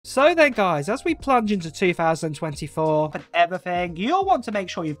So then guys, as we plunge into 2024 and everything, you'll want to make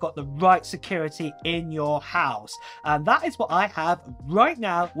sure you've got the right security in your house. And that is what I have right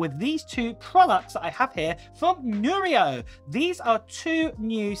now with these two products that I have here from Noorio. These are two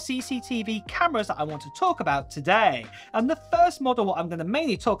new CCTV cameras that I want to talk about today. And the first model what I'm going to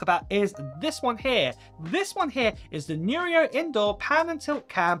mainly talk about is this one here. This one here is the Noorio Indoor Pan and Tilt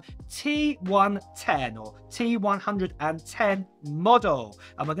Cam T110 or T110 model.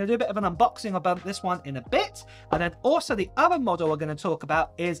 And we're going to do a bit of an unboxing about this one in a bit. And then also the other model we're going to talk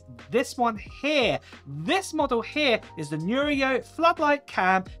about is this one here. This model here is the Noorio Floodlight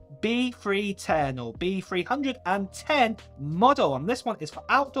Cam B310 or B310 model, and this one is for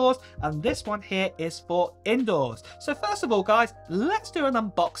outdoors and this one here is for indoors. So first of all guys, let's do an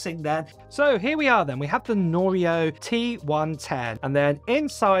unboxing then. So here we are then, we have the Noorio T110, and then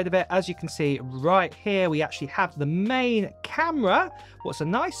inside of it, as you can see right here, we actually have the main camera. What's a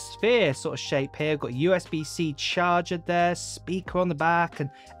nice sphere sort of shape here. We've got a USB-C charger there, speaker on the back and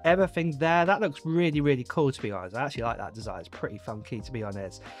everything there. That looks really cool, to be honest. I actually like that design. It's pretty funky, to be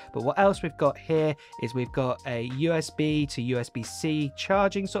honest. But what else we've got here is we've got a USB to USB-C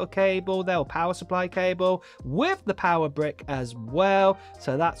charging sort of cable there, or power supply cable with the power brick as well.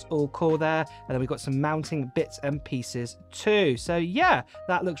 So that's all cool there. And then we've got some mounting bits and pieces too. So yeah,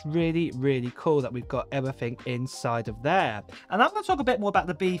 that looks really cool that we've got everything inside of there. And I'm going to talk a bit more about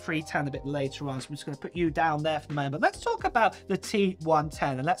the B310 a bit later on, so I'm just going to put you down there for the moment. But let's talk about the T110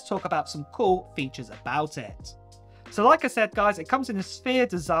 and let's talk about some cool features about it. So like I said guys, it comes in a sphere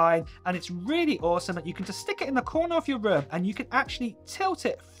design and it's really awesome that you can just stick it in the corner of your room and you can actually tilt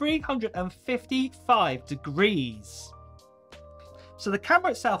it 355 degrees. So the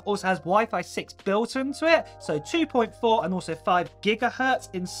camera itself also has Wi-Fi 6 built into it, so 2.4 and also 5 gigahertz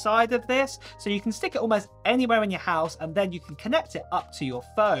inside of this. So you can stick it almost anywhere in your house and then you can connect it up to your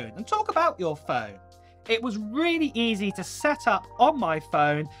phone. And talk about your phone. It was really easy to set up on my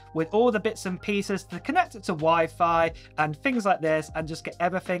phone with all the bits and pieces to connect it to Wi-Fi and things like this and just get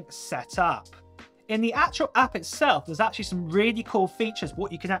everything set up. In the actual app itself, there's actually some really cool features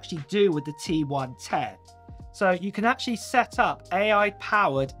what you can actually do with the T110. So you can actually set up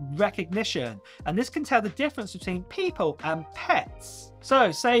AI-powered recognition, and this can tell the difference between people and pets. So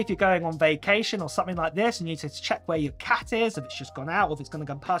say if you're going on vacation or something like this and you need to check where your cat is, if it's just gone out, or if it's going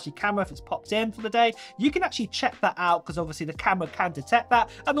to go past your camera, if it's popped in for the day, you can actually check that out because obviously the camera can detect that,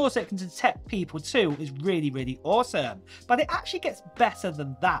 and also it can detect people too, which is really awesome. But it actually gets better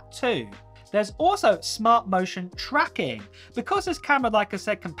than that too. There's also smart motion tracking. Because this camera, like I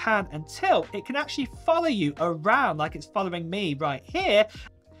said, can pan and tilt, it can actually follow you around like it's following me right here.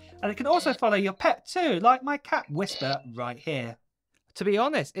 And it can also follow your pet too, like my cat Whisper right here. To be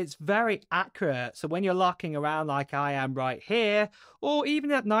honest, it's very accurate. So when you're larking around like I am right here, or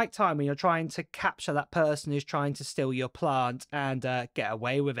even at nighttime when you're trying to capture that person who's trying to steal your plant and get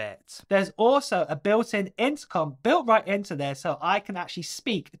away with it. There's also a built-in intercom built right into there so I can actually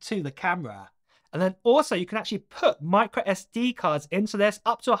speak to the camera. And then also you can actually put micro SD cards into this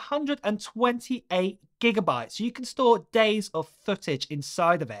up to 128 gigabytes. So you can store days of footage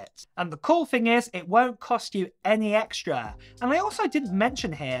inside of it. And the cool thing is it won't cost you any extra. And I also didn't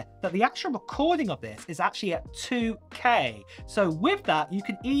mention here that the actual recording of this is actually at 2K. So with that, you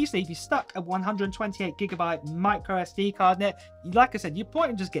can easily, if you stuck a 128 gigabyte micro SD card in it, like I said, you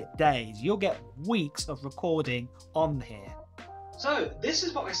won't just get days, you'll get weeks of recording on here. So this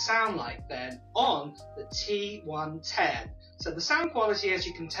is what I sound like then on the T110. So the sound quality, as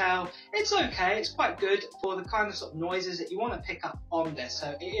you can tell, it's okay, it's quite good for the kind of sort of noises that you want to pick up on this.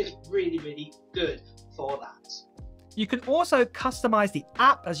 So it is really good for that. You can also customize the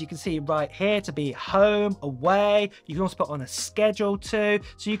app, as you can see right here, to be home, away. You can also put on a schedule too.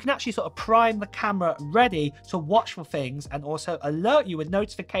 So you can actually sort of prime the camera ready to watch for things and also alert you with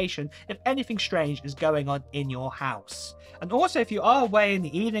notification if anything strange is going on in your house. And also if you are away in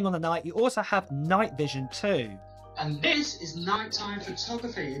the evening or the night, you also have night vision too. And this is nighttime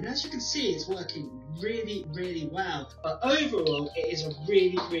photography, and as you can see, it's working really well. But overall, it is a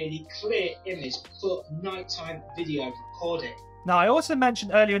really clear image for nighttime video recording. Now, I also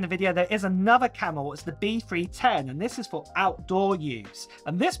mentioned earlier in the video there is another camera, it's the B310, and this is for outdoor use.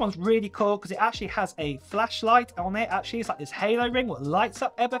 And this one's really cool because it actually has a flashlight on it. Actually, it's like this halo ring that lights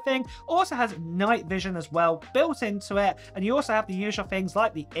up everything. Also has night vision as well built into it, and you also have the usual things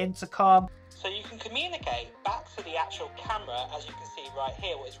like the intercom. So you can communicate back to the actual camera, as you can see right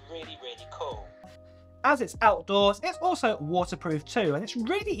here, what is really cool. As it's outdoors, it's also waterproof too, and it's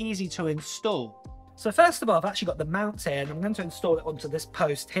really easy to install. So first of all, I've actually got the mount here, and I'm going to install it onto this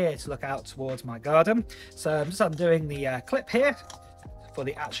post here to look out towards my garden. So I'm just undoing the clip here. for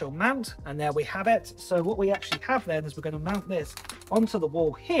the actual mount, and there we have it. So what we actually have then is we're going to mount this onto the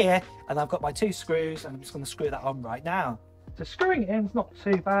wall here, and I've got my 2 screws, and I'm just going to screw that on right now. So screwing it in is not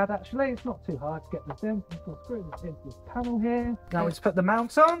too bad actually, it's not too hard to get this in. I'm just going to screw this into this panel here. Now we just put the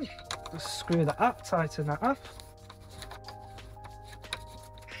mount on, just screw that up, tighten that up,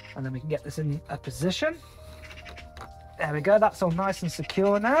 and then we can get this in a position. There we go, that's all nice and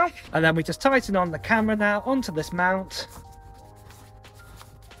secure now. And then we just tighten on the camera now onto this mount.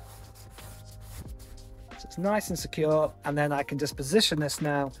 So it's nice and secure, and then I can just position this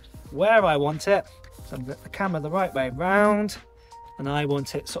now where I want it. So I'm got the camera the right way round, and I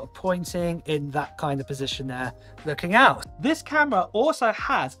want it sort of pointing in that kind of position there, looking out. This camera also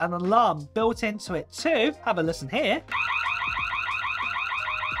has an alarm built into it too. Have a listen here.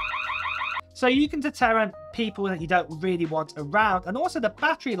 So you can deter people that you don't really want around, and also the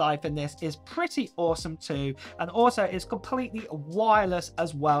battery life in this is pretty awesome too, and also it's completely wireless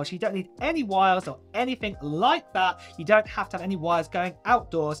as well, so you don't need any wires or anything like that. You don't have to have any wires going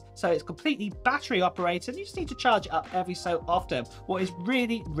outdoors, so it's completely battery operated. You just need to charge it up every so often, what is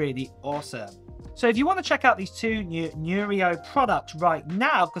really, really awesome. So if you want to check out these 2 new Noorio products right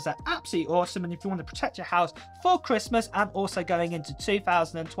now, because they're absolutely awesome, and if you want to protect your house for Christmas and also going into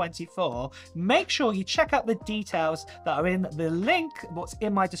 2024, make sure you check out the details that are in the link what's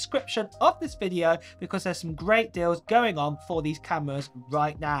in my description of this video, because there's some great deals going on for these cameras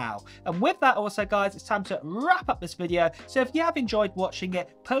right now. And with that also, guys, it's time to wrap up this video. So if you have enjoyed watching it,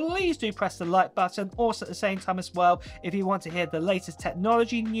 please do press the like button. Also at the same time as well, if you want to hear the latest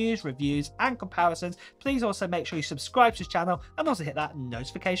technology news, reviews and comparisons, please also make sure you subscribe to this channel and also hit that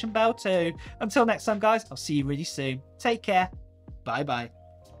notification bell too. Until next time, guys, I'll see you really soon. Take care. Bye bye.